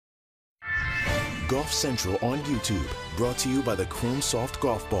Golf Central on YouTube, brought to you by the Chrome Soft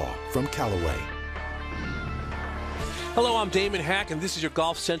Golf Ball from Callaway. Hello, I'm Damon Hack, and this is your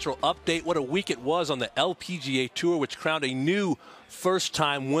Golf Central update. What a week it was on the LPGA Tour, which crowned a new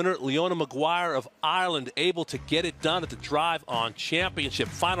first-time winner, Leona Maguire of Ireland, able to get it done at the Drive On Championship.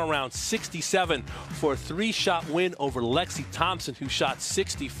 Final round 67 for a three-shot win over Lexi Thompson, who shot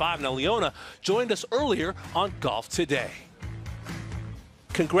 65. Now, Leona joined us earlier on Golf Today.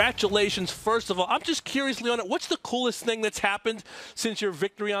 Congratulations, first of all. I'm just curious, Leona, what's the coolest thing that's happened since your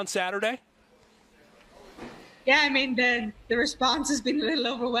victory on Saturday? Yeah, I mean, the response has been a little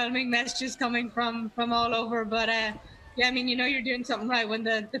overwhelming, messages coming from all over. But, yeah, I mean, you know you're doing something right when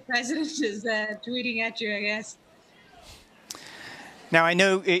the president is tweeting at you, I guess. Now, I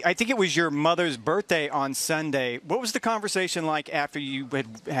think it was your mother's birthday on Sunday. What was the conversation like after you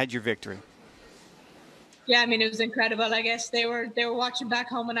had your victory? Yeah, I mean, it was incredible. I guess they were watching back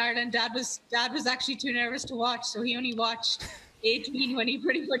home in Ireland. Dad was actually too nervous to watch, so he only watched 18 when he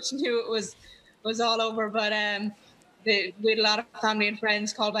pretty much knew it was all over. But we had a lot of family and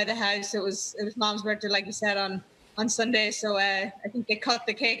friends called by the house. It was Mom's birthday, like you said, on Sunday. So I think they cut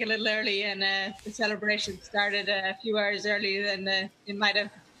the cake a little early, and the celebration started a few hours earlier than it might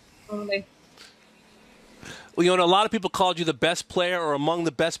have normally. Well, you know, a lot of people called you the best player or among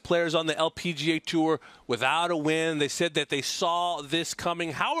the best players on the LPGA Tour without a win. They said that they saw this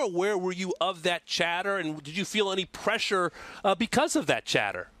coming. How aware were you of that chatter, and did you feel any pressure because of that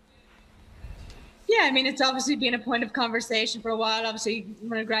chatter? Yeah, I mean, it's obviously been a point of conversation for a while. Obviously,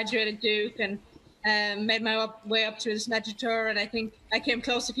 when I graduated Duke and made my way up through this Metro Tour, and I think I came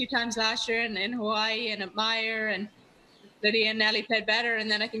close a few times last year in Hawaii and at Meyer, and Lydia and Nelly played better, and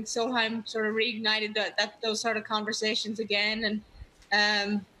then I think Solheim sort of reignited those sort of conversations again,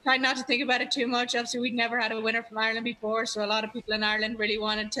 and tried not to think about it too much. Obviously, we'd never had a winner from Ireland before, so a lot of people in Ireland really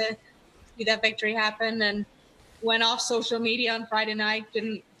wanted to see that victory happen, and went off social media on Friday night.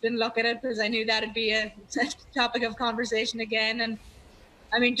 Didn't look at it because I knew that would be a topic of conversation again, and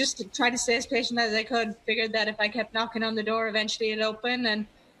I mean, just to try to stay as patient as I could. Figured that if I kept knocking on the door, eventually it'd open, and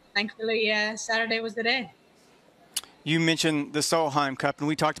thankfully Saturday was the day. You mentioned the Solheim Cup, and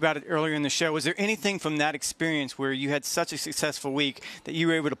we talked about it earlier in the show. Was there anything from that experience where you had such a successful week that you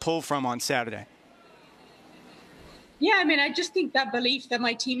were able to pull from on Saturday? Yeah, I mean, I just think that belief that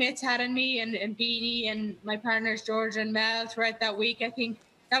my teammates had in me and Beanie and my partners, George and Mel, throughout that week, I think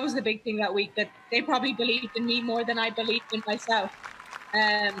that was the big thing that week, that they probably believed in me more than I believed in myself.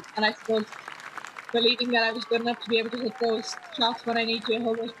 And I suppose believing that I was good enough to be able to hit those shots when I need to,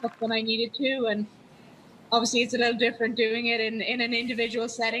 hold those pucks when I needed to, and obviously, it's a little different doing it in an individual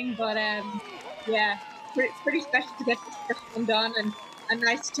setting, but yeah, pretty special to get this first one done, and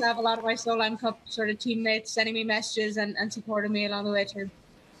nice to have a lot of my Solheim Cup sort of teammates sending me messages and supporting me along the way too.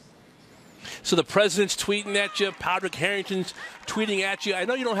 So the president's tweeting at you, Padraig Harrington's tweeting at you. I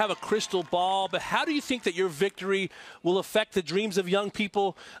know you don't have a crystal ball, but how do you think that your victory will affect the dreams of young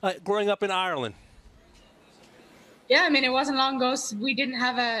people growing up in Ireland? Yeah, I mean, it wasn't long ago we didn't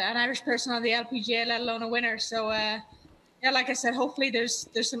have an Irish person on the LPGA, let alone a winner. So, yeah, like I said, hopefully there's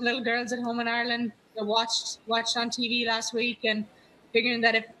some little girls at home in Ireland that watched on TV last week and figuring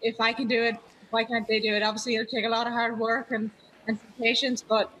that if I can do it, why can't they do it? Obviously, it'll take a lot of hard work and some patience,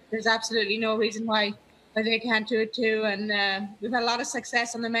 but there's absolutely no reason why they can't do it too. And we've had a lot of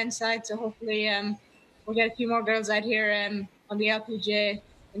success on the men's side, so hopefully we'll get a few more girls out here on the LPGA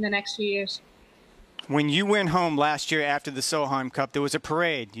in the next few years. When you went home last year after the Solheim Cup, there was a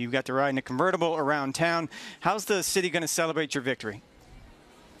parade. You got to ride in a convertible around town. How's the city going to celebrate your victory?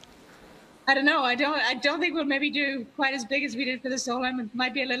 I don't know. I don't think we'll maybe do quite as big as we did for the Solheim. It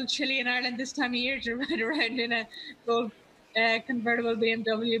might be a little chilly in Ireland this time of year to ride around in a gold convertible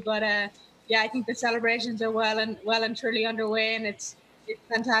BMW. But yeah, I think the celebrations are well and truly underway, and it's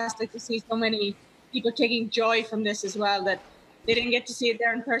fantastic to see so many people taking joy from this as well. That they didn't get to see it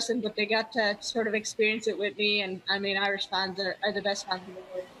there in person, but they got to sort of experience it with me. And I mean, Irish fans are the best fans in the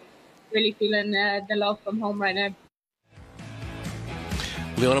world. Really feeling the love from home right now.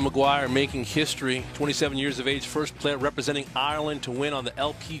 Leona Maguire making history, 27 years of age, first player representing Ireland to win on the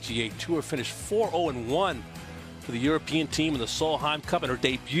LPGA Tour, finished 4-0-1 for the European team in the Solheim Cup in her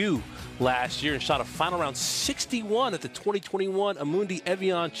debut last year, and shot a final round 61 at the 2021 Amundi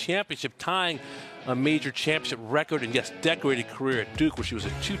Evian Championship, tying a major championship record and, yes, decorated career at Duke, where she was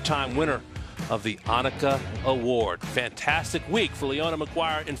a two-time winner of the Annika Award. Fantastic week for Leona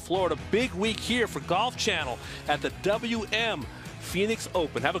Maguire in Florida. Big week here for Golf Channel at the WM Phoenix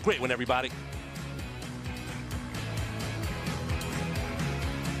Open. Have a great one, everybody.